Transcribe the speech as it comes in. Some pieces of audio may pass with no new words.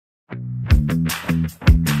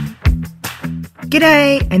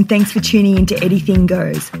G'day, and thanks for tuning in to Anything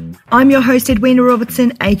Goes. I'm your host, Edwina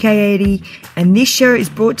Robertson, aka Eddie, and this show is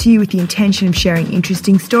brought to you with the intention of sharing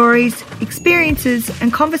interesting stories, experiences,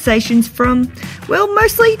 and conversations from, well,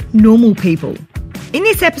 mostly normal people. In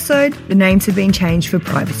this episode, the names have been changed for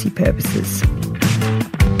privacy purposes.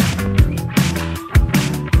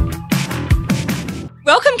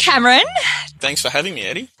 Welcome, Cameron. Thanks for having me,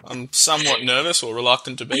 Eddie. I'm somewhat nervous or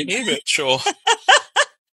reluctant to be here, but sure.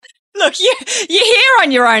 Look, you're here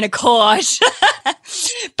on your own accord,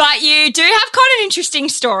 but you do have quite an interesting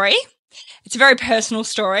story. It's a very personal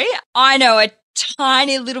story. I know a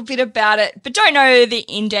tiny little bit about it, but don't know the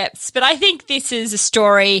in-depths. But I think this is a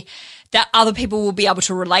story that other people will be able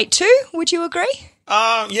to relate to. Would you agree?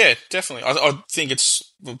 Yeah, definitely. I think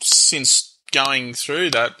it's, since going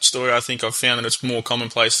through that story, I think I've found that it's more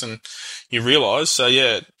commonplace than you realise. So,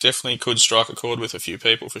 yeah, definitely could strike a chord with a few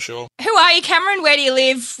people for sure. Who are you, Cameron? Where do you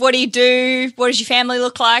live? What do you do? What does your family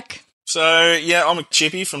look like? So, yeah, I'm a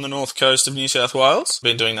chippy from the north coast of New South Wales.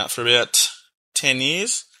 Been doing that for about 10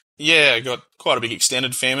 years. Yeah, got quite a big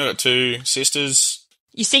extended family. Got 2 sisters.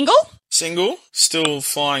 You single? Single, still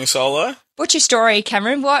flying solo. What's your story,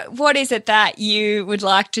 Cameron? What is it that you would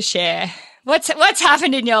like to share? What's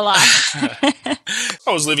happened in your life?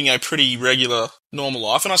 I was living a pretty regular, normal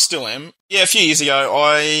life, and I still am. Yeah, a few years ago,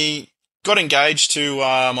 I got engaged to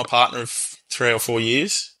my partner of 3 or 4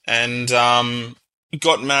 years, and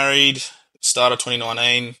got married start of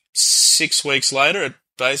 2019. 6 weeks later, it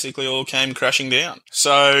basically all came crashing down.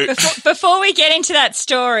 So before we get into that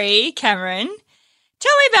story, Cameron,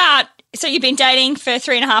 tell me about. So you've been dating for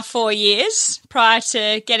 3.5, 4 years prior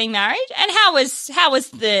to getting married, and how was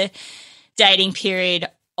the dating period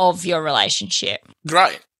of your relationship?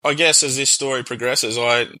 Great. I guess as this story progresses,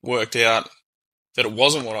 I worked out that it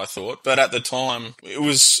wasn't what I thought, but at the time it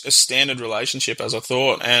was a standard relationship as I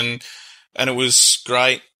thought, and it was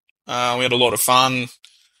great. We had a lot of fun,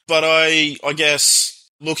 but I guess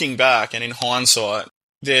looking back and in hindsight,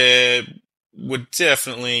 there were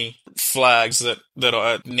definitely flags that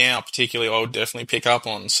I now particularly I would definitely pick up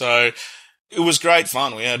on. So it was great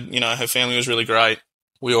fun. We had, her family was really great.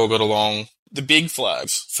 We all got along. The big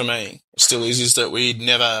flags for me still is that we'd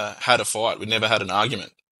never had a fight. We'd never had an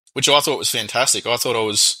argument, which I thought was fantastic. I thought I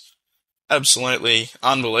was absolutely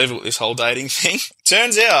unbelievable at this whole dating thing.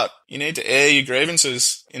 Turns out you need to air your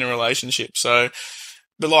grievances in a relationship. So,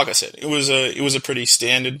 but like I said, it was a pretty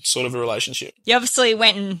standard sort of a relationship. You obviously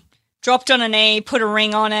went and dropped on a knee, put a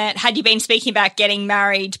ring on it. Had you been speaking about getting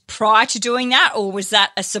married prior to doing that, or was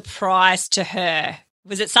that a surprise to her?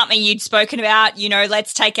 Was it something you'd spoken about,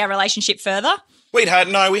 let's take our relationship further? We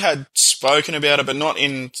had spoken about it, but not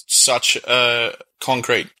in such a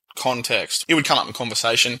concrete context. It would come up in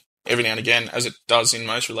conversation every now and again, as it does in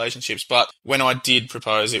most relationships. But when I did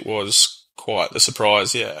propose, it was quite the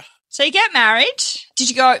surprise, yeah. So you get married. Did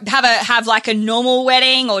you go have like a normal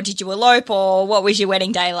wedding, or did you elope, or what was your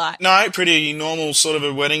wedding day like? No, pretty normal sort of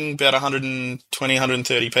a wedding, about 120,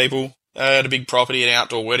 130 people. I had a big property, an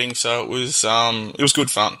outdoor wedding, so it was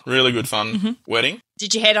good fun, really good fun wedding.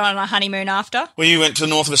 Did you head on a honeymoon after? We went to the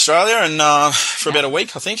north of Australia and for about a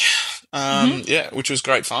week, I think. Yeah, which was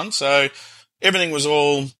great fun. So everything was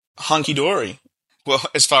all hunky-dory, well,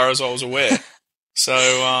 as far as I was aware. So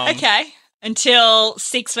okay, until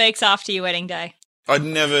 6 weeks after your wedding day. I'd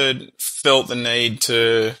never felt the need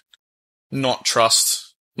to not trust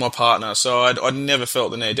my partner, so I'd never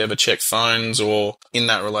felt the need to ever check phones or in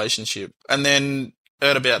that relationship. And then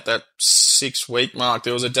at about that 6 week mark,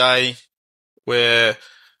 there was a day where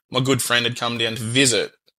my good friend had come down to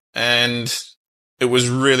visit, and it was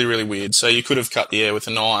really, really weird. So you could have cut the air with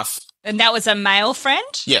a knife. And that was a male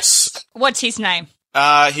friend? Yes. What's his name?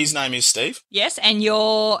 His name is Steve. Yes, and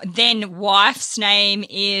your then wife's name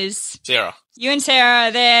is? Sarah. You and Sarah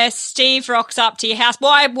are there. Steve rocks up to your house.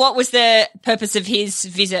 Why? What was the purpose of his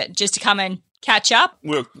visit? Just to come and catch up?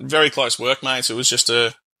 We were very close workmates. It was just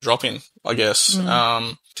a drop-in, I guess,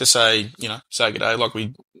 to say, say good day like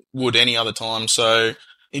we would any other time. So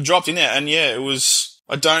he dropped in there, and yeah, it was,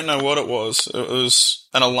 I don't know what it was. It was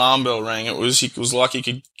an alarm bell rang. It was like he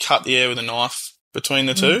could cut the air with a knife between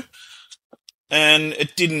the two. And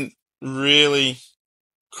it didn't really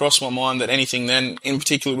cross my mind that anything then in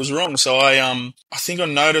particular was wrong. So I think I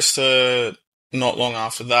noticed her not long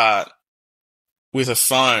after that with a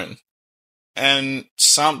phone, and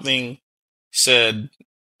something said,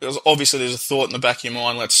 because obviously there's a thought in the back of your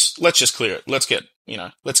mind, let's just clear it. Let's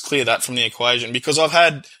clear that from the equation, because I've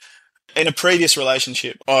had, in a previous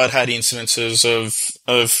relationship, I'd had incidences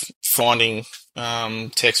of finding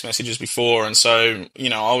text messages before, and so,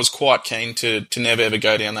 I was quite keen to never ever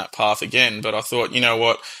go down that path again. But I thought, you know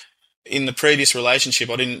what, in the previous relationship,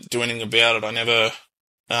 I didn't do anything about it. I never,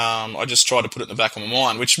 I just tried to put it in the back of my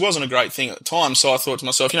mind, which wasn't a great thing at the time. So I thought to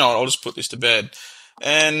myself, you know what, I'll just put this to bed.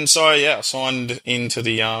 And so, yeah, I signed into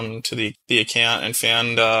the account and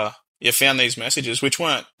found these messages, which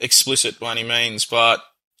weren't explicit by any means, but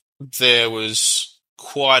there was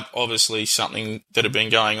quite obviously something that had been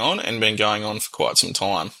going on for quite some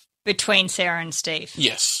time. Between Sarah and Steve?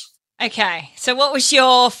 Yes. Okay, so what was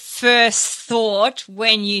your first thought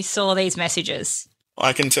when you saw these messages?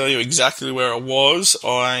 I can tell you exactly where I was.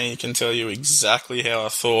 I can tell you exactly how I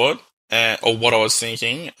thought, or what I was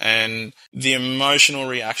thinking, and the emotional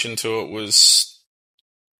reaction to it was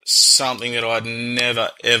something that I'd never,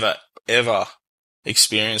 ever, ever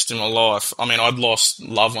experienced in my life. I mean, I'd lost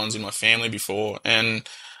loved ones in my family before, and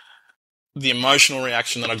the emotional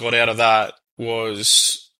reaction that I got out of that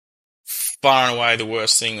was far and away the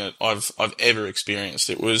worst thing that I've ever experienced.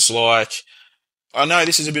 It was like, I know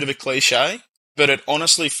this is a bit of a cliche, but it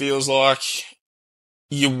honestly feels like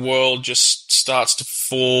your world just starts to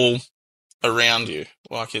fall around you.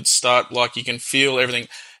 Like you can feel everything.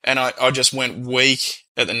 And I just went weak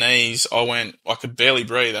at the knees. I could barely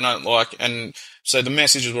breathe. And so the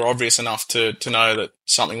messages were obvious enough to know that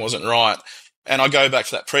something wasn't right. And I go back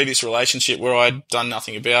to that previous relationship where I'd done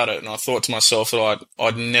nothing about it. And I thought to myself that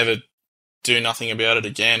I'd never do nothing about it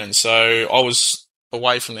again. And so I was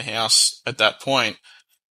away from the house at that point,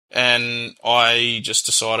 and I just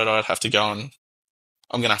decided I'm going to have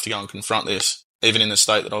to go and confront this, even in the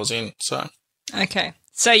state that I was in. So. Okay.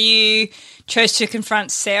 So you chose to confront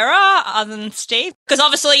Sarah other than Steve? Because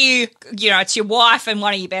obviously it's your wife and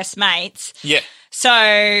one of your best mates. Yeah.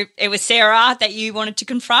 So it was Sarah that you wanted to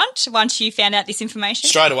confront once you found out this information?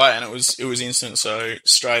 Straight away, and it was instant. So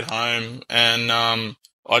straight home, and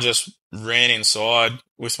I just ran inside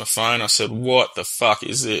with my phone. I said, "What the fuck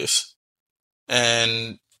is this?"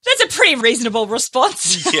 And that's a pretty reasonable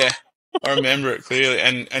response. Yeah, I remember it clearly,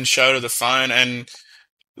 and showed her the phone, and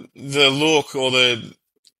the look or the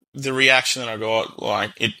reaction that I got,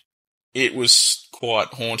 like it was quite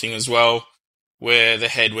haunting as well, where the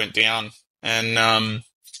head went down, and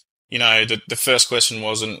the first question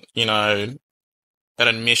wasn't an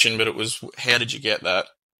admission, but it was, how did you get that?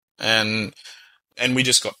 And we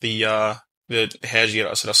just got the how did you get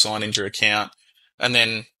it? I said, I signed into your account, and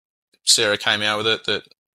then Sarah came out with it that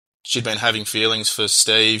she'd been having feelings for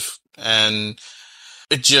Steve, and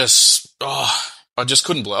it just, I just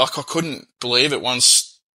couldn't believe it.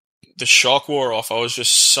 Once the shock wore off, I was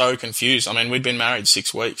just so confused. I mean, we'd been married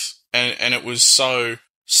 6 weeks, and it was so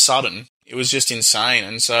sudden. It was just insane.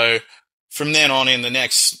 And so from then on in, the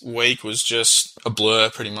next week was just a blur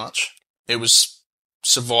pretty much. It was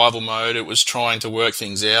survival mode. It was trying to work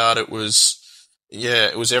things out. It was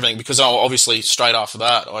everything, because obviously straight after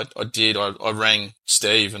that, I rang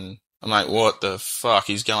Steve and I'm like, what the fuck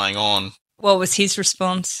is going on? What was his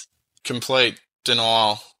response? Complete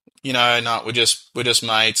denial. No, we're just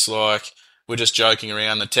mates. Like, we're just joking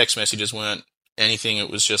around. The text messages weren't anything. It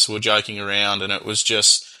was just, we're joking around. And it was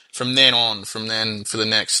just, from then for the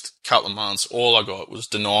next couple of months, all I got was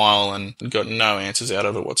denial and got no answers out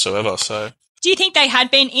of it whatsoever. So, do you think they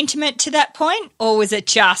had been intimate to that point, or was it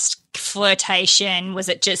just flirtation? Was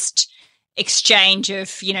it just exchange of,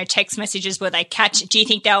 text messages? Do you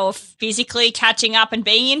think they were physically catching up and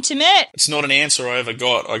being intimate? It's not an answer I ever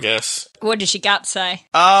got, I guess. What does your gut say?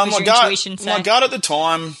 My gut at the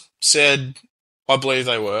time said, I believe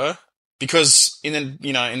they were, because in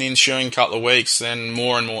the ensuing couple of weeks, then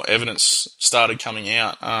more and more evidence started coming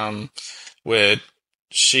out, where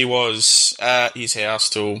she was at his house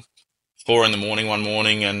till 4 a.m. one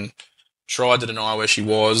morning and tried to deny where she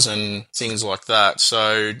was and things like that.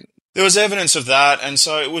 So there was evidence of that, and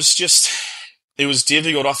so it was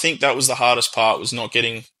difficult. I think that was the hardest part, was not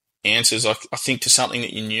getting answers, I think, to something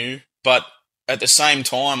that you knew. But at the same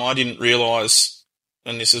time, I didn't realise,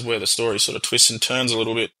 and this is where the story sort of twists and turns a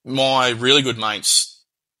little bit, my really good mates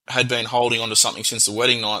had been holding on to something since the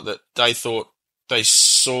wedding night that they thought they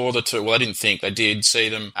saw the two. Well, I didn't think they did see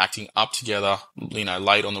them acting up together,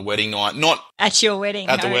 late on the wedding night. Not at your wedding.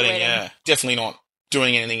 At the wedding, yeah. Definitely not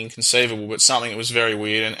doing anything inconceivable, but something that was very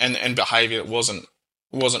weird and behaviour that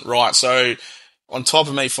wasn't right. So on top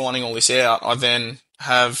of me finding all this out, I then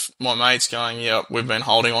have my mates going, yeah, we've been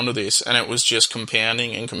holding on to this, and it was just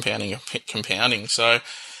compounding and compounding and compounding. So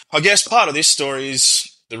I guess part of this story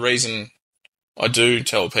is, the reason I do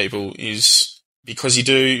tell people is because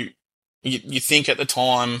you think at the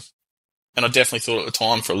time, and I definitely thought at the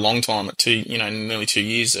time for a long time, nearly 2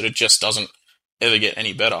 years, that it just doesn't ever get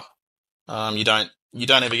any better. You don't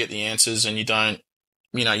ever get the answers, and you don't,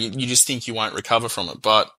 you just think you won't recover from it,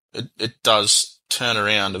 but it does turn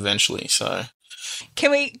around eventually. So,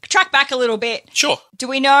 can we track back a little bit? Sure. Do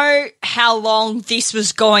we know how long this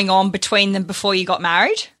was going on between them before you got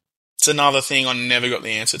married? It's another thing I never got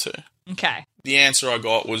the answer to. Okay. The answer I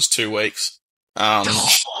got was 2 weeks.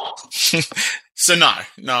 So no,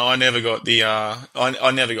 I never got the,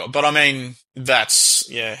 I never got, but I mean,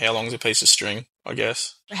 that's, how long's a piece of string, I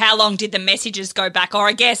guess. How long did the messages go back? Or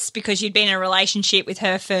I guess because you'd been in a relationship with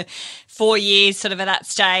her for 4 years, sort of at that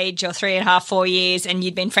stage, or 3.5, 4 years, and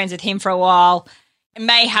you'd been friends with him for a while, it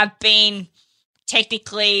may have been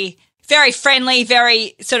technically very friendly,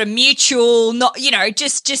 very sort of mutual, not,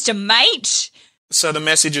 just a mate. So the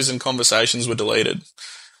messages and conversations were deleted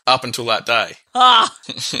up until that day. Ah,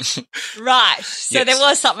 right. So Yes. there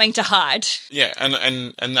was something to hide. Yeah,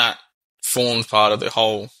 and that formed part of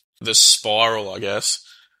the spiral, I guess.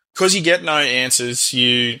 Because you get no answers,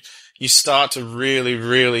 you start to really,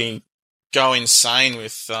 really go insane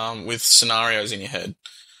with scenarios in your head.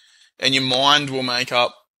 And your mind will make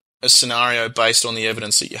up a scenario based on the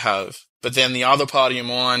evidence that you have. But then the other part of your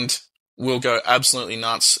mind will go absolutely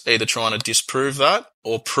nuts, either trying to disprove that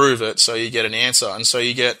or prove it, so you get an answer. And so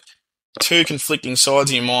you get two conflicting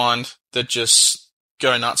sides of your mind that just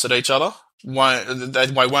go nuts at each other. They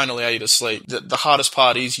won't allow you to sleep. The hardest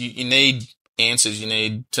part is you need answers. You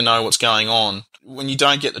need to know what's going on. When you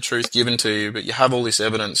don't get the truth given to you, but you have all this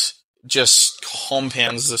evidence, it just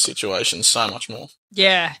compounds the situation so much more.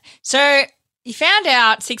 Yeah. So you found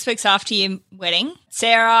out 6 weeks after your wedding,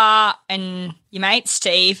 Sarah and your mate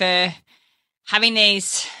Steve are having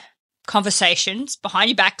these conversations behind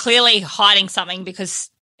your back, clearly hiding something because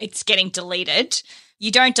it's getting deleted.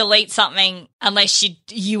 You don't delete something unless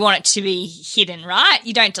you want it to be hidden, right?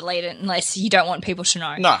 You don't delete it unless you don't want people to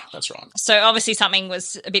know. No, that's right. So obviously something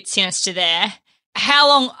was a bit sinister there. How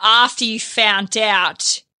long after you found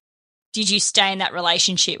out did you stay in that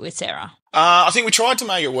relationship with Sarah? I think we tried to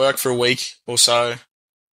make it work for a week or so,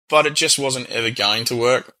 but it just wasn't ever going to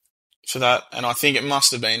work for that. And I think it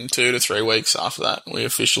must have been 2 to 3 weeks after that we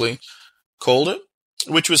officially called it,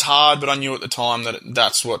 which was hard, but I knew at the time that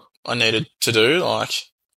that's what I needed to do. Like,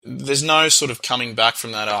 there's no sort of coming back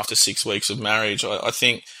from that after 6 weeks of marriage. I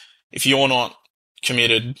think if you're not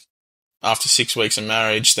committed after 6 weeks of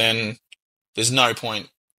marriage, then there's no point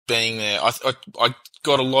being there. I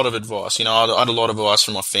got a lot of advice. I had a lot of advice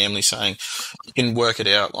from my family saying you can work it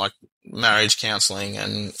out, like marriage counselling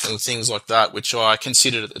and things like that, which I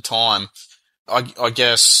considered at the time. I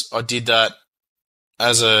guess I did that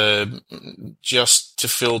as just to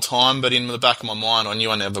fill time, but in the back of my mind, I knew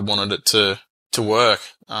I never wanted it to work,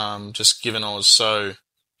 just given I was so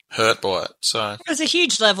hurt by it. So There's a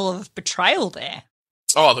huge level of betrayal there.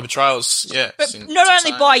 Oh, the betrayals, yeah. But not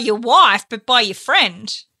only by your wife, but by your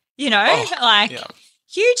friend, Yeah.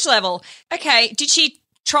 Huge level. Okay, did she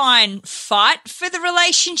try and fight for the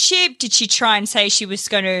relationship? Did she try and say she was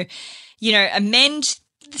going to, amend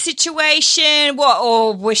the situation?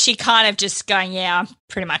 Or was she kind of just going, yeah, I'm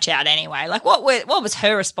pretty much out anyway? Like, what was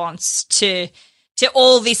her response to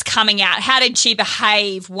all this coming out? How did she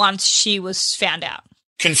behave once she was found out?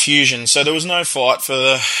 Confusion. So there was no fight for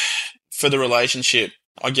the relationship.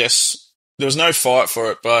 I guess there was no fight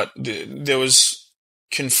for it, but there was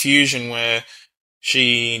confusion where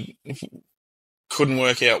she couldn't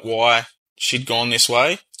work out why she'd gone this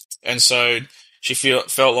way. And so she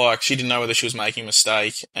felt like she didn't know whether she was making a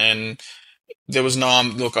mistake. And there was no,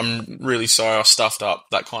 look, I'm really sorry, I stuffed up,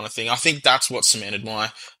 that kind of thing. I think that's what cemented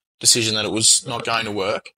my decision that it was not going to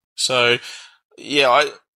work. So, yeah,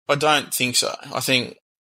 I don't think so. I think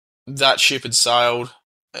that ship had sailed.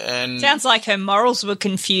 And sounds like her morals were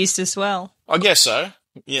confused as well. I guess so.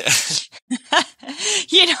 Yeah.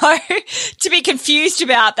 To be confused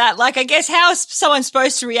about that, like, I guess how is someone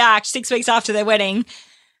supposed to react 6 weeks after their wedding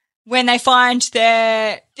when they find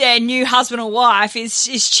their new husband or wife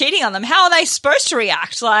is cheating on them? How are they supposed to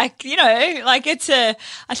react? Like, I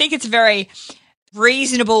think it's a very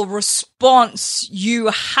reasonable response you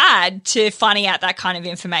had to finding out that kind of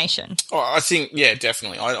information. Oh, I think, yeah,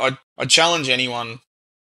 definitely. I challenge anyone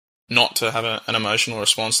not to have an emotional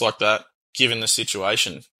response like that, given the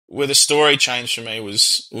situation. Where the story changed for me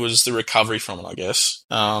was the recovery from it, I guess.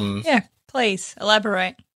 Yeah, please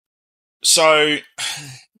elaborate. So,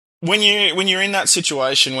 when you're in that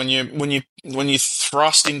situation, when you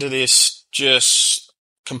thrust into this just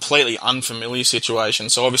completely unfamiliar situation.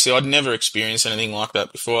 So obviously, I'd never experienced anything like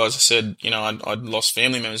that before. As I said, I'd lost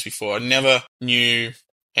family members before. I never knew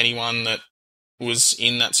anyone that was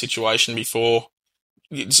in that situation before.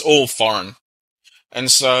 It's all foreign.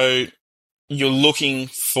 And so you're looking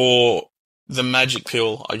for the magic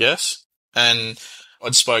pill, I guess. And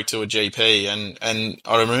I'd spoke to a GP, and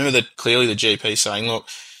I remember that clearly the GP saying, look,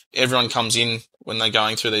 everyone comes in when they're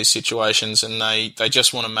going through these situations and they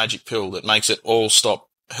just want a magic pill that makes it all stop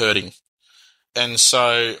hurting. And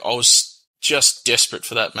so I was just desperate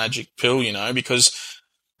for that magic pill, because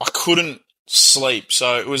I couldn't sleep.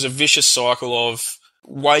 So it was a vicious cycle of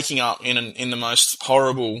waking up in the most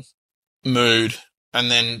horrible mood and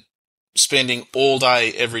then spending all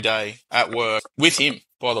day, every day at work with him,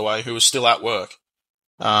 by the way, who was still at work.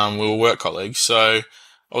 We were work colleagues. So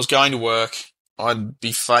I was going to work. I'd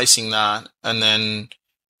be facing that and then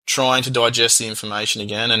trying to digest the information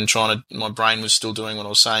again and my brain was still doing what I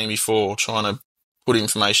was saying before, trying to put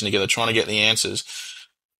information together, trying to get the answers.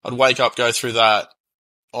 I'd wake up, go through that.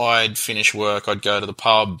 I'd finish work. I'd go to the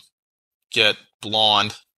pub, get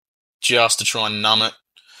blind just to try and numb it,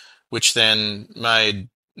 which then made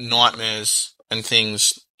nightmares and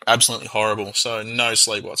things absolutely horrible. So no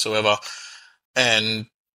sleep whatsoever. And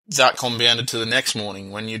that compounded to the next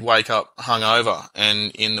morning when you'd wake up hungover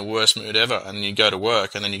and in the worst mood ever, and you go to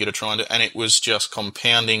work and then you get to try and it was just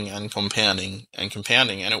compounding and compounding and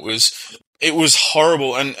compounding. And it was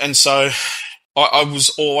horrible. And so I was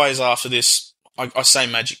always after this. I say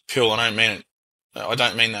magic pill. I don't mean it. I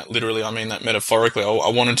don't mean that literally. I mean that metaphorically. I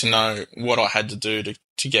wanted to know what I had to do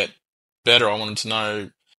to get better. I wanted to know.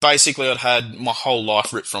 Basically, I'd had my whole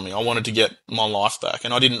life ripped from me. I wanted to get my life back,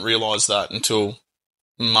 and I didn't realise that until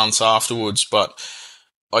months afterwards, but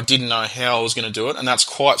I didn't know how I was going to do it, and that's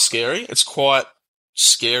quite scary. It's quite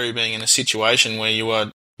scary being in a situation where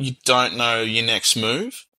you don't know your next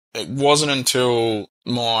move. It wasn't until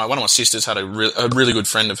one of my sisters had a really good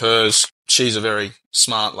friend of hers. She's a very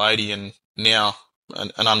smart lady and now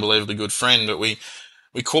an unbelievably good friend, but we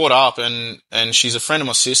caught up and she's a friend of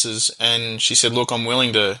my sister's, and she said, look, I'm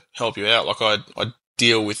willing to help you out. Like I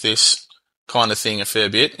deal with this kind of thing a fair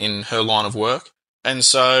bit in her line of work. And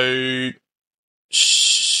so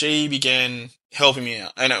she began helping me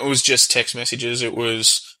out, and it was just text messages. It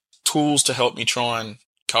was tools to help me try and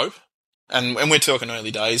cope. And we're talking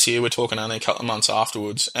early days here. We're talking only a couple of months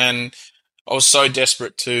afterwards. And I was so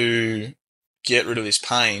desperate to get rid of this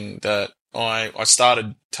pain that I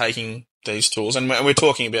started taking these tools. And we're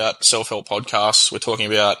talking about self-help podcasts. We're talking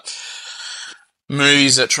about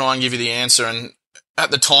movies that try and give you the answer. And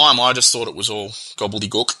at the time, I just thought it was all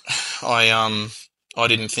gobbledygook. I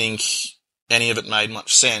didn't think any of it made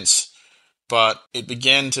much sense, but it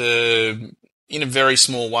began to, in a very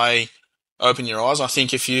small way, open your eyes. I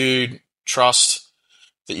think if you trust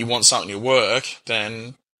that you want something to work,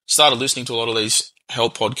 then started listening to a lot of these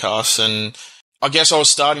help podcasts, and I guess I was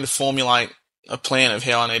starting to formulate a plan of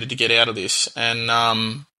how I needed to get out of this. And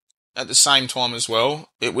at the same time as well,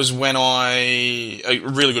 it was when a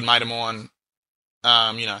really good mate of mine,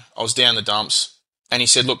 I was down the dumps, and he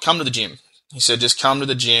said, look, come to the gym. He said, just come to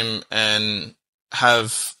the gym and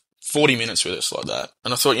have 40 minutes with us like that.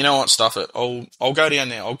 And I thought, you know what, stuff it. I'll go down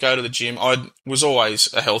there. I'll go to the gym. I was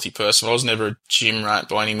always a healthy person. I was never a gym rat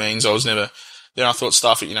by any means. I was never, then I thought,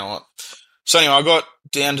 stuff it, you know what. So anyway, I got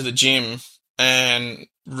down to the gym and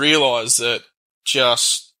realised that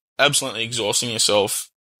just absolutely exhausting yourself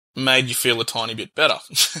made you feel a tiny bit better.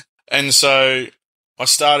 And so I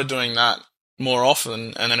started doing that more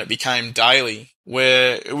often, and then it became daily,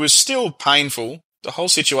 where it was still painful. The whole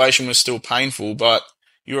situation was still painful, but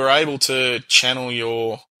you were able to channel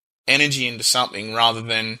your energy into something rather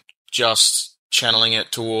than just channeling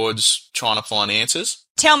it towards trying to find answers.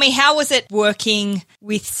 Tell me, how was it working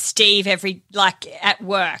with Steve at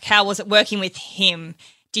work? How was it working with him?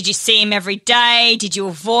 Did you see him every day? Did you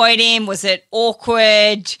avoid him? Was it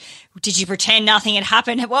awkward? Did you pretend nothing had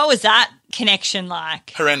happened? What was that connection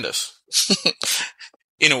like? Horrendous.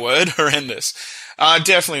 In a word, horrendous.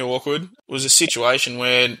 Definitely awkward. It was a situation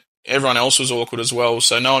where everyone else was awkward as well,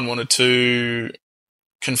 so no one wanted to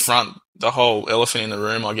confront the whole elephant in the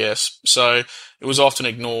room, I guess. So it was often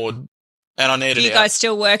ignored, and I needed Do you guys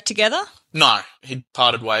still work together? No. He'd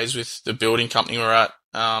parted ways with the building company we were at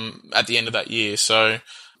the end of that year, so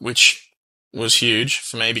which was huge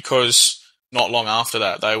for me because not long after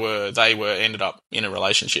that they were ended up in a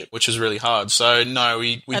relationship, which was really hard. So no,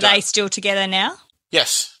 we Are they still together now?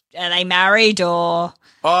 Yes. Are they married or?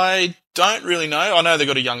 I don't really know. I know they've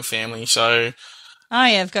got a young family, so. Oh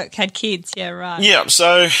yeah, had kids. Yeah, right. Yeah,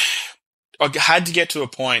 so I had to get to a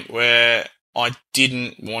point where I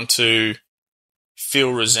didn't want to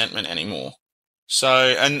feel resentment anymore. So,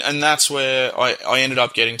 and that's where I ended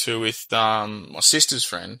up getting to with my sister's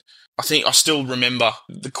friend. I think I still remember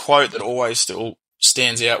the quote that always still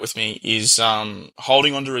stands out with me is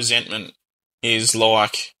holding on to resentment is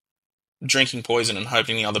like drinking poison and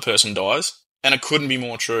hoping the other person dies. And it couldn't be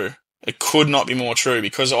more true. It could not be more true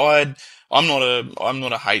because I'm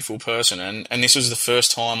not a hateful person, and this was the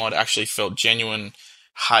first time I'd actually felt genuine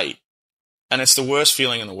hate. And it's the worst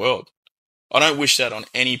feeling in the world. I don't wish that on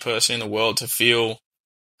any person in the world, to feel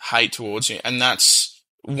hate towards you. And that's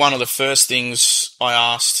one of the first things I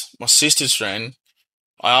asked my sister's friend.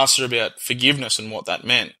 I asked her about forgiveness and what that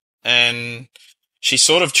meant. And she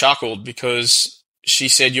sort of chuckled because she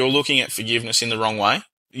said, "You're looking at forgiveness in the wrong way.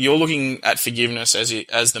 You're looking at forgiveness as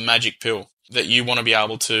the magic pill that you want to be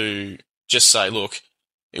able to just say, look,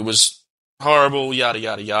 it was horrible, yada,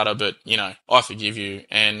 yada, yada, but, you know, I forgive you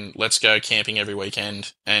and let's go camping every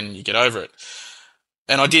weekend and you get over it."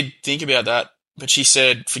 And I did think about that, but she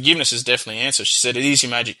said forgiveness is definitely the answer. She said it is your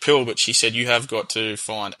magic pill, but she said you have got to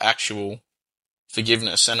find actual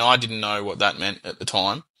forgiveness. And I didn't know what that meant at the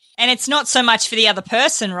time. And it's not so much for the other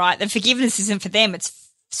person, right? The forgiveness isn't for them. It's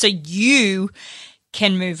so you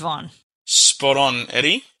can move on. Spot on,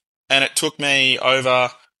 Eddie. And it took me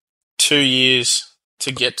over 2 years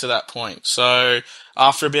to get to that point. So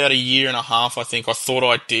after about a year and a half, I think I thought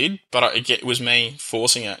I did, but it was me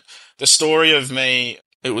forcing it. The story of me,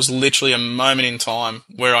 it was literally a moment in time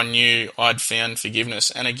where I knew I'd found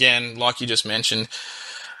forgiveness. And again, like you just mentioned,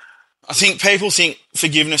 I think people think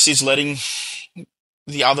forgiveness is letting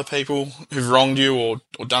the other people who've wronged you or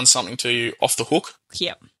done something to you off the hook.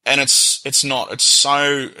 Yep. And it's not. It's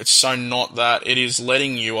so not that. It is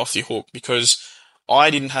letting you off the hook because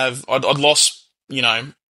I'd lost, you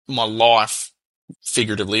know, my life,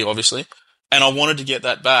 figuratively, obviously, and I wanted to get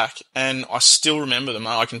that back. And I still remember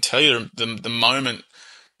I can tell you the moment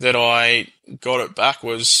that I got it back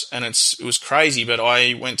was, and it was crazy, but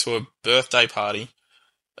I went to a birthday party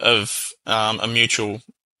of a mutual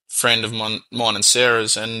friend of mine and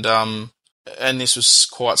Sarah's, and this was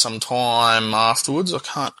quite some time afterwards. I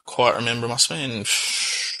can't quite remember. It must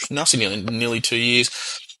have been nearly 2 years.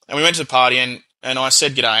 And we went to the party, and I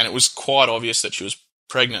said g'day, and it was quite obvious that she was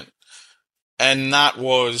pregnant. And that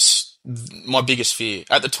was my biggest fear.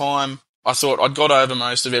 At the time, I thought I'd got over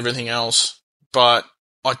most of everything else, but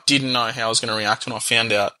I didn't know how I was going to react when I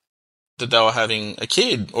found out that they were having a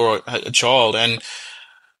kid or a child. And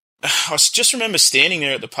I just remember standing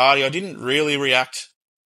there at the party. I didn't really react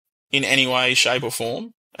in any way, shape or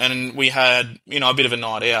form. And we had, you know, a bit of a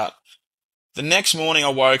night out. The next morning I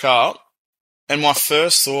woke up and my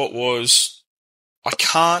first thought was, I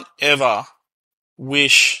can't ever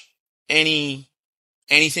wish anything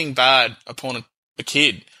bad upon a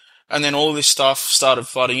kid. And then all of this stuff started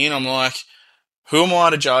flooding in. I'm like, who am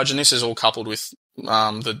I to judge? And this is all coupled with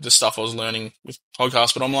the stuff I was learning with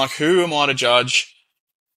podcasts. But I'm like, who am I to judge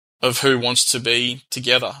of who wants to be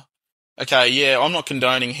together? Okay, yeah, I'm not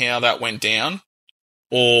condoning how that went down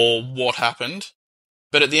or what happened.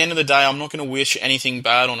 But at the end of the day, I'm not going to wish anything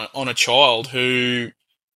bad on a child who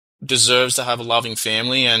deserves to have a loving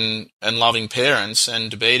family and loving parents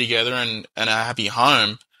and to be together and a happy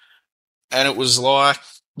home. And it was like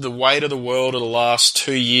the weight of the world of the last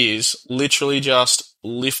 2 years literally just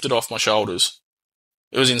lifted off my shoulders.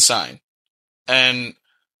 It was insane. And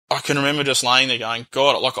I can remember just laying there going,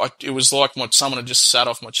 God, it was like someone had just sat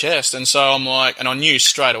off my chest. And so I'm like, and I knew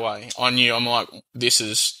straight away, I'm like, this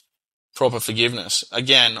is proper forgiveness.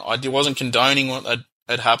 Again, I wasn't condoning what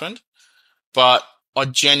had happened, but I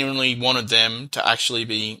genuinely wanted them to actually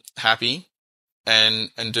be happy and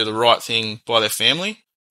do the right thing by their family.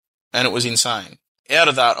 And it was insane. Out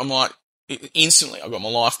of that, I'm like, instantly I got my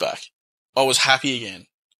life back. I was happy again.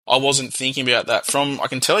 I wasn't thinking about that I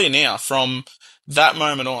can tell you now, from that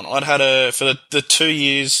moment on, I'd had for the 2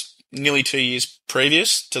 years, nearly 2 years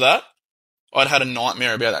previous to that, I'd had a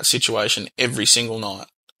nightmare about that situation every single night.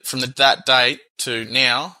 From that date to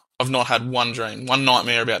now, I've not had one dream, one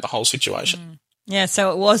nightmare about the whole situation. Yeah,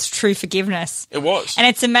 so it was true forgiveness. It was. And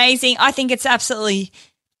it's amazing. I think it's absolutely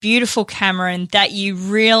beautiful, Cameron, that you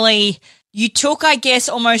took, I guess,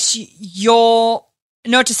 almost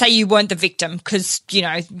not to say you weren't the victim, because, you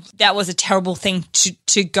know, that was a terrible thing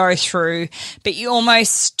to go through, but you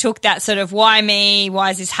almost took that sort of, why me, why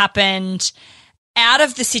has this happened, out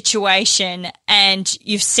of the situation, and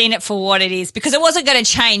you've seen it for what it is, because it wasn't going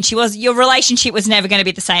to change. Your relationship was never going to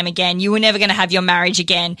be the same again. You were never going to have your marriage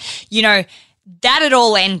again. You know, that had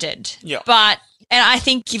all ended. Yeah. And I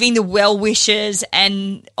think giving the well wishes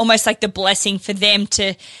and almost like the blessing for them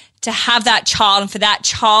to have that child and for that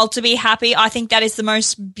child to be happy, I think that is the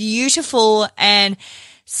most beautiful and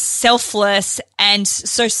selfless and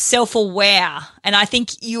so self-aware. And I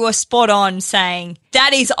think you are spot on saying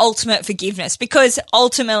that is ultimate forgiveness, because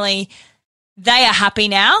ultimately they are happy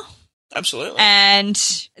now. Absolutely. And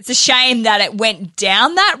it's a shame that it went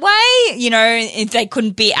down that way. You know, if they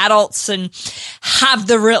couldn't be adults and have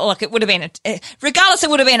the real, like, it would have been, regardless, it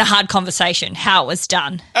would have been a hard conversation how it was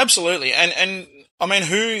done. Absolutely. And I mean,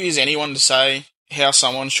 who is anyone to say how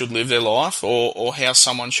someone should live their life or how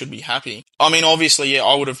someone should be happy? I mean, obviously, yeah,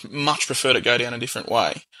 I would have much preferred it go down a different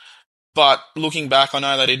way. But looking back, I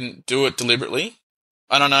know they didn't do it deliberately.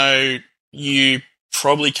 And I know you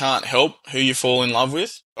probably can't help who you fall in love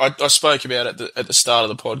with. I spoke about it at the start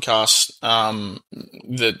of the podcast,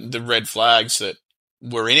 the red flags that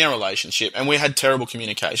were in our relationship, and we had terrible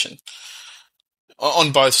communication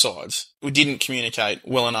on both sides. We didn't communicate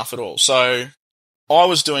well enough at all. So I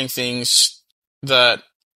was doing things that,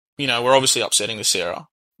 you know, were obviously upsetting to Sarah,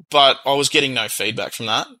 but I was getting no feedback from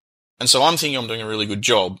that. And so I'm thinking I'm doing a really good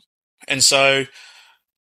job. And so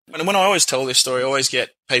when I always tell this story, I always get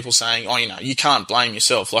people saying, oh, you know, you can't blame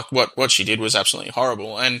yourself. Like what she did was absolutely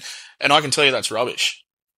horrible. And I can tell you that's rubbish.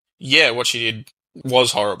 Yeah, what she did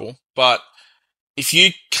was horrible. But if you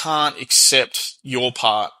can't accept your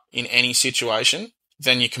part in any situation,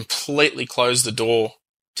 then you completely close the door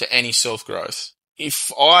to any self-growth.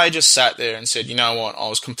 If I just sat there and said, you know what, I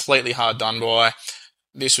was completely hard done by,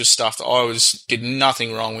 this was stuff that did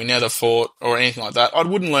nothing wrong, we never fought or anything like that, I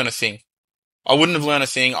wouldn't learn a thing. I wouldn't have learned a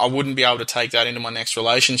thing. I wouldn't be able to take that into my next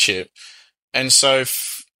relationship. And so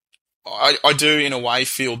I do, in a way,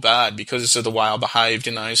 feel bad because of the way I behaved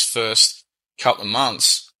in those first couple of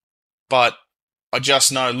months. But I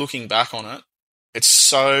just know, looking back on it, it's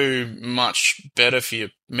so much better for your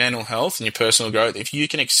mental health and your personal growth if you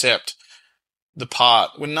can accept the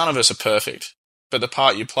part, when none of us are perfect, but the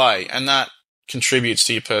part you play, and that contributes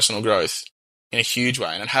to your personal growth in a huge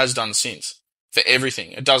way, and it has done since. For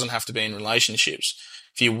everything. It doesn't have to be in relationships,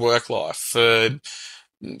 for your work life, for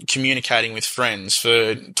communicating with friends,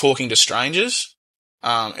 for talking to strangers.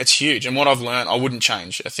 It's huge. And what I've learned, I wouldn't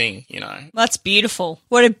change a thing, you know. That's beautiful.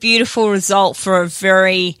 What a beautiful result for a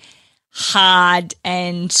very hard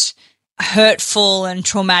and hurtful and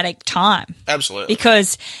traumatic time. Absolutely.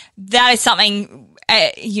 Because that is something,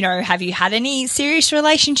 you know, have you had any serious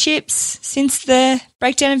relationships since the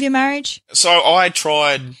breakdown of your marriage? So I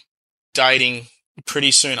tried dating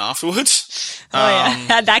pretty soon afterwards. Yeah.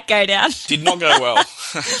 How'd that go down? Did not go well.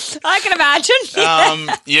 I can imagine.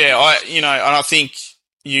 And I think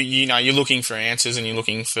you're looking for answers and you're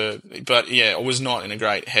looking for, but yeah, I was not in a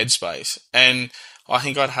great headspace. And I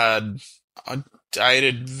think I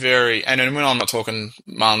dated and when I'm not talking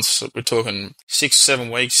months, we're talking 6 or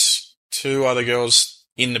 7 weeks, 2 other girls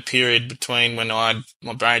in the period between when my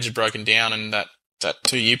marriage had broken down and that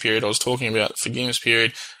 2-year period I was talking about, forgiveness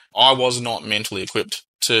period. I was not mentally equipped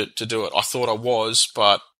to do it. I thought I was,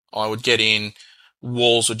 but I would get in,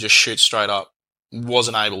 walls would just shoot straight up.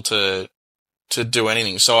 Wasn't able to do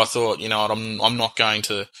anything. So I thought, you know what, I'm not going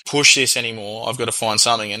to push this anymore. I've got to find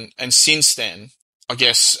something. And since then, I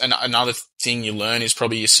guess another thing you learn is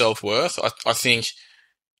probably your self-worth. I think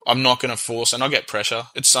I'm not going to force, and I get pressure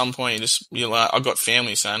at some point. I've got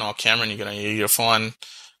family saying, "Oh, Cameron, you're going to find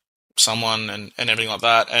someone and everything like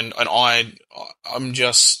that." And I'm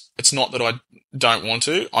just, it's not that I don't want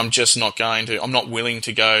to. I'm just not going to. I'm not willing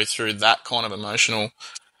to go through that kind of emotional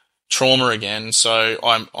trauma again. So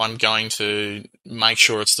I'm going to make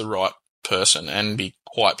sure it's the right person and be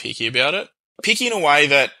quite picky about it. Picky in a way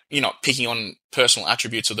that you're not picking on personal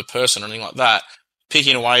attributes of the person or anything like that.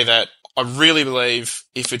 Picky in a way that I really believe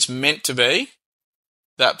if it's meant to be,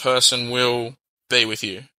 that person will be with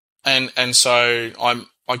you. And so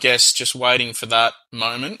I guess just waiting for that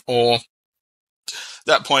moment or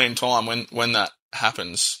that point in time when that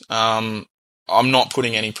happens. I'm not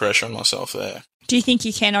putting any pressure on myself there. Do you think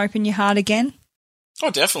you can open your heart again?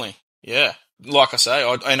 Oh, definitely. Yeah. Like I say,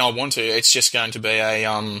 I want to. It's just going to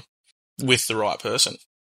be with the right person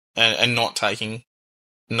and not taking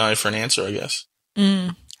no for an answer, I guess.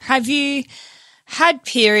 Mm. Have you had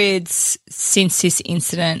periods since this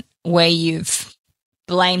incident where you've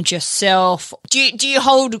blamed yourself? Do you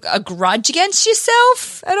hold a grudge against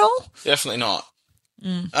yourself at all? Definitely not.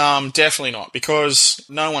 Definitely not, because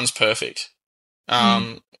no one's perfect.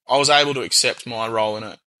 I was able to accept my role in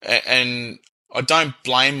it, and I don't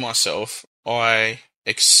blame myself. I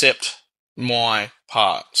accept my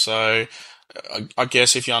part. So I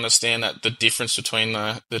guess if you understand that the difference between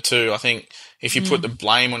the two, I think if you put the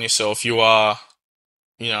blame on yourself, you are,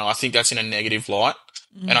 I think that's in a negative light,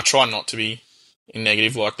 and I try not to be in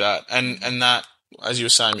negative like that. And that, as you were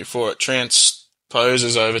saying before, it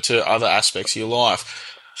transposes over to other aspects of your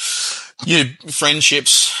life. Your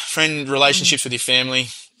relationships with your family,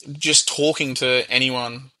 just talking to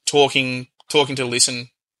anyone, talking to listen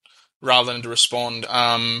rather than to respond.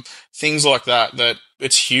 Things like that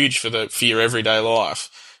it's huge for your everyday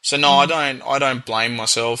life. So no, I don't blame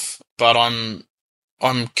myself, but I'm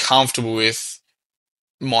comfortable with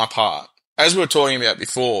my part. As we were talking about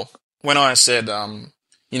before, when I said,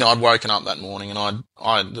 I'd woken up that morning and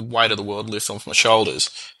the weight of the world lifted off my shoulders.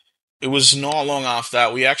 It was not long after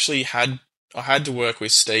that I had to work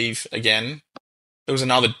with Steve again. It was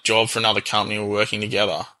another job for another company. We were working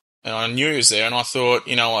together, and I knew he was there. And I thought,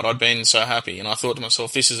 you know what? I'd been so happy, and I thought to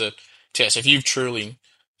myself, this is a test. If you've truly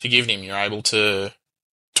forgiven him, you're able to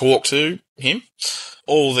talk to him.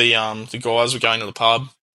 All the guys were going to the pub.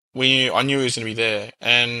 I knew he was going to be there,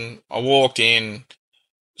 and I walked in,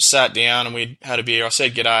 sat down, and we had a beer. I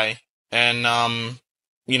said g'day, and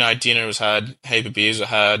dinner was had, heap of beers were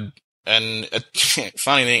had, and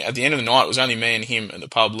funny thing, at the end of the night, it was only me and him at the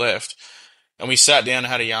pub left, and we sat down and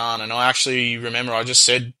had a yarn. And I actually remember I just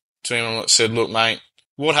said to him, I said, look, mate,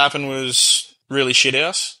 what happened was really shit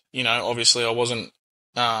house. Obviously I wasn't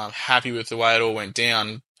happy with the way it all went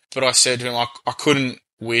down, but I said to him, I couldn't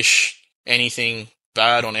wish anything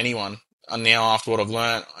bad on anyone now after what I've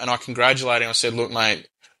learned. And I congratulated him. I said, look, mate,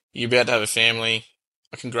 you're about to have a family.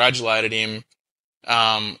 I congratulated him.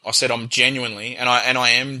 I said I'm genuinely, and I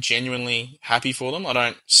am genuinely happy for them. I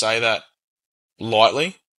don't say that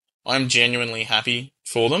lightly. I'm genuinely happy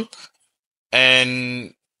for them.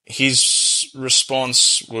 And his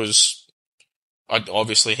response was,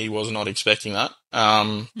 obviously he was not expecting that.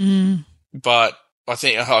 But I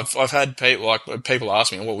think I've had people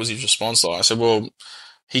ask me, what was his response like? I said, well,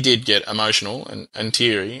 he did get emotional and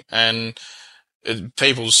teary, and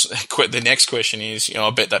the next question is, I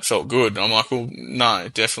bet that felt good. And I'm like, well, no,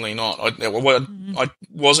 definitely not. I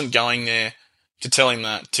wasn't going there to tell him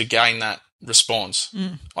that, to gain that response.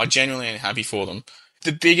 I genuinely am happy for them.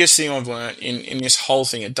 The biggest thing I've learned in this whole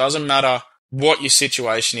thing, it doesn't matter what your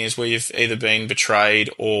situation is, where you've either been betrayed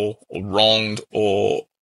or wronged or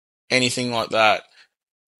anything like that.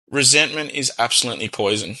 Resentment is absolutely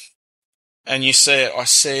poison. And I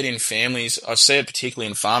see it in families. I see it particularly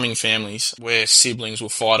in farming families where siblings will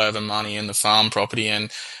fight over money and the farm property,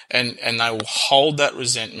 and they will hold that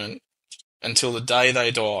resentment until the day they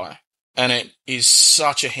die. And it is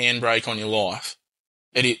such a handbrake on your life.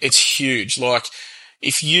 It's huge. Like,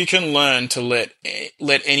 if you can learn to let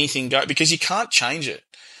anything go, because you can't change it.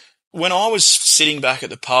 When I was sitting back at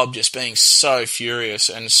the pub just being so furious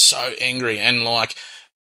and so angry and like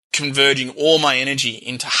converging all my energy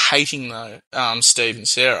into hating Steve and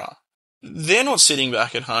Sarah, they're not sitting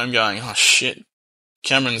back at home going, oh shit,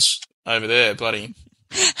 Cameron's over there bloody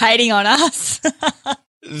hating on us.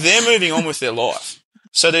 They're moving on with their life.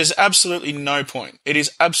 So there's absolutely no point. It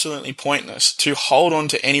is absolutely pointless to hold on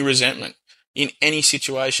to any resentment in any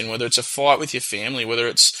situation, whether it's a fight with your family, whether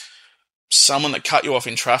it's someone that cut you off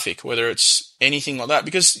in traffic, whether it's anything like that.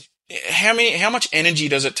 Because how much energy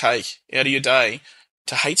does it take out of your day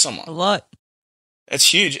to hate someone? A lot.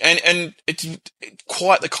 It's huge. And it's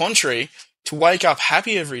quite the contrary. To wake up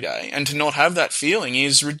happy every day and to not have that feeling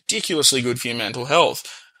is ridiculously good for your mental health.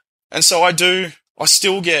 And so I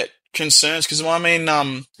still get concerns, because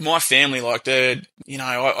my family, like, they're,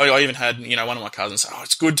 I even had, one of my cousins say, oh,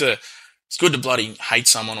 it's good to bloody hate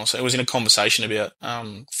someone. Or so it was in a conversation about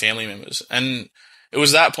family members, and it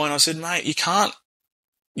was that point I said, mate, you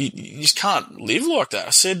just can't live like that.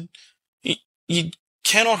 I said, you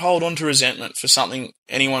cannot hold on to resentment for something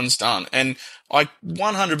anyone's done. And I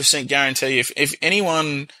 100% guarantee if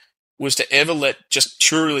anyone was to ever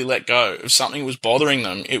truly let go of something that was bothering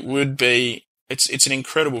them, it would be, it's an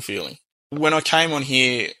incredible feeling. When I came on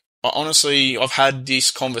here, honestly, I've had this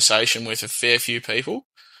conversation with a fair few people,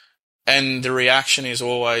 and the reaction is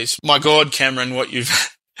always, my God, Cameron, what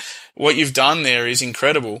you've done there is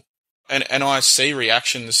incredible. And I see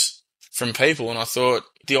reactions from people, and I thought,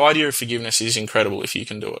 the idea of forgiveness is incredible if you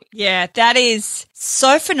can do it. Yeah, that is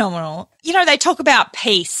so phenomenal. They talk about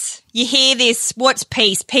peace. You hear this, what's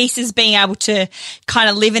peace? Peace is being able to kind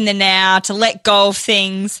of live in the now, to let go of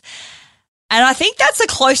things. And I think that's the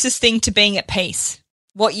closest thing to being at peace,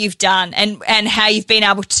 what you've done and how you've been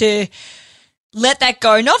able to let that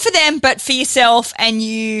go, not for them, but for yourself, and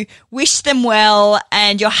you wish them well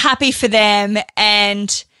and you're happy for them.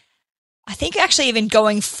 And I think actually even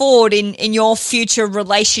going forward in your future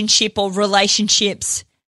relationship or relationships,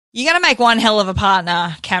 you're going to make one hell of a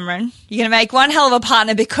partner, Cameron. You're going to make one hell of a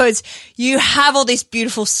partner because you have all this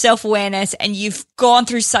beautiful self-awareness and you've gone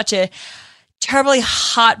through such a terribly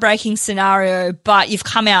heartbreaking scenario, but you've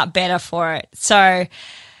come out better for it. So,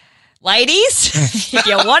 ladies, if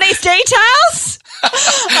you want his details,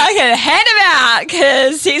 I can hand him out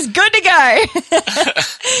because he's good to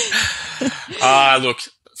go. Look,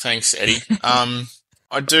 Thanks, Eddie.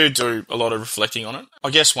 I do a lot of reflecting on it. I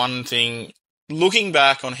guess one thing, looking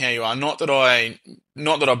back on how you are, not that I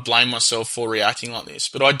blame myself for reacting like this,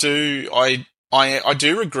 but I do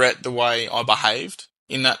regret the way I behaved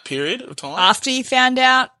in that period of time. After you found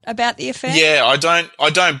out about the affair? Yeah, I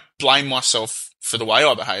don't blame myself for the way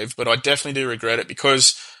I behaved, but I definitely do regret it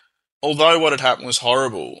because although what had happened was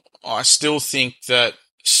horrible, I still think that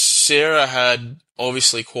Sarah had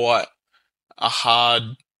obviously quite a hard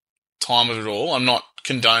time of it all. I'm not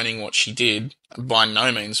condoning what she did by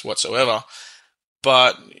no means whatsoever,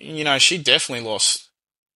 but she definitely lost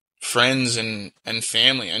friends and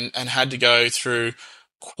family and had to go through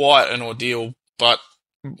quite an ordeal, but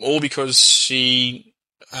all because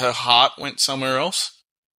her heart went somewhere else.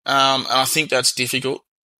 And I think that's difficult.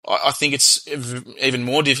 I think it's even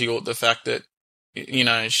more difficult the fact that,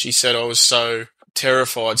 she said I was so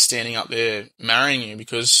terrified standing up there marrying you,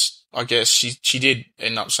 because I guess she did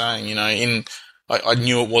end up saying, I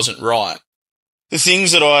knew it wasn't right. The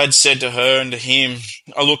things that I had said to her and to him,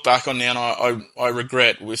 I look back on now and I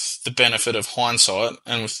regret with the benefit of hindsight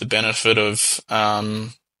and with the benefit of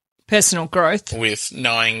personal growth. With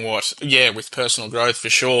knowing with personal growth for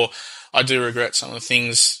sure. I do regret some of the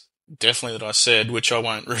things definitely that I said, which I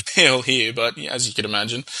won't reveal here, but as you can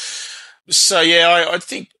imagine. So yeah, I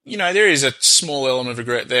think, there is a small element of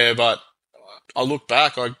regret there, but I look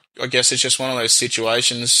back, I guess it's just one of those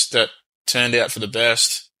situations that turned out for the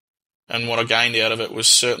best. And what I gained out of it was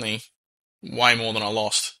certainly way more than I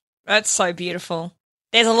lost. That's so beautiful.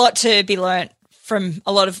 There's a lot to be learnt for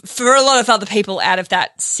a lot of other people out of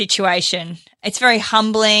that situation. It's very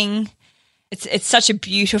humbling. It's such a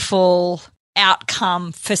beautiful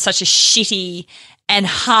outcome for such a shitty and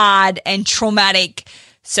hard and traumatic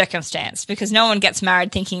circumstance, because no one gets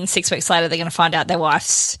married thinking 6 weeks later they're going to find out their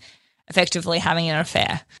wife's effectively having an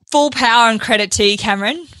affair. Full power and credit to you,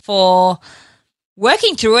 Cameron, for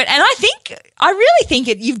working through it. And I really think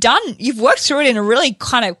you've worked through it in a really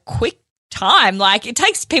kind of quick time. Like, it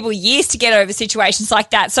takes people years to get over situations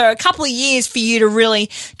like that. So a couple of years for you to really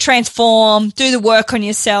transform, do the work on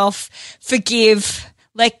yourself, forgive,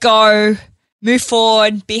 let go, move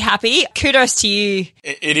forward, be happy. Kudos to you.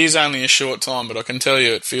 It is only a short time, but I can tell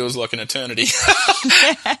you it feels like an eternity.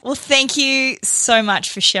 Well, thank you so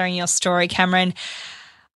much for sharing your story, Cameron.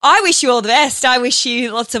 I wish you all the best. I wish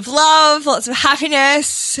you lots of love, lots of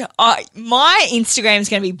happiness. My Instagram is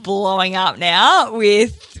going to be blowing up now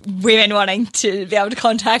with women wanting to be able to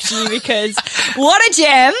contact you, because what a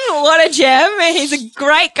gem. He's a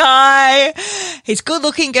great guy. He's good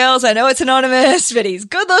looking, girls. I know it's anonymous, but he's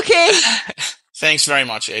good looking. Thanks very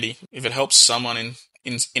much, Eddie. If it helps someone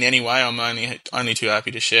in any way, I'm only too happy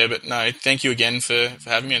to share. But no, thank you again for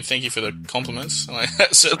having me, and thank you for the compliments. I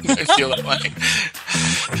certainly don't feel that way.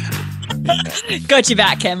 Yeah. Got you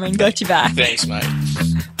back, Cameron. Got you back. Thanks, mate.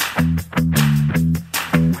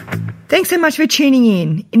 Thanks so much for tuning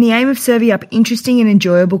in. In the aim of serving up interesting and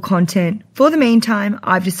enjoyable content, for the meantime,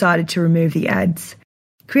 I've decided to remove the ads.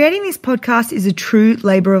 Creating this podcast is a true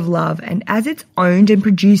labour of love, and as it's owned and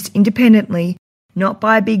produced independently, not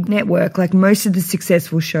by a big network like most of the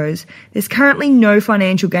successful shows, there's currently no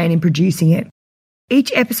financial gain in producing it.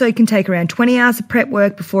 Each episode can take around 20 hours of prep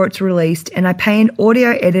work before it's released, and I pay an audio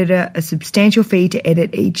editor a substantial fee to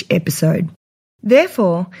edit each episode.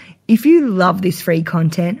 Therefore, if you love this free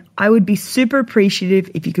content, I would be super appreciative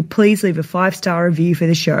if you could please leave a 5-star review for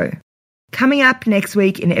the show. Coming up next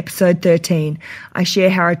week in episode 13, I share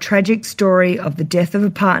how a tragic story of the death of a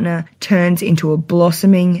partner turns into a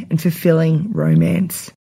blossoming and fulfilling romance.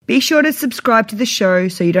 Be sure to subscribe to the show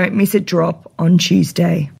so you don't miss it drop on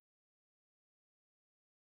Tuesday.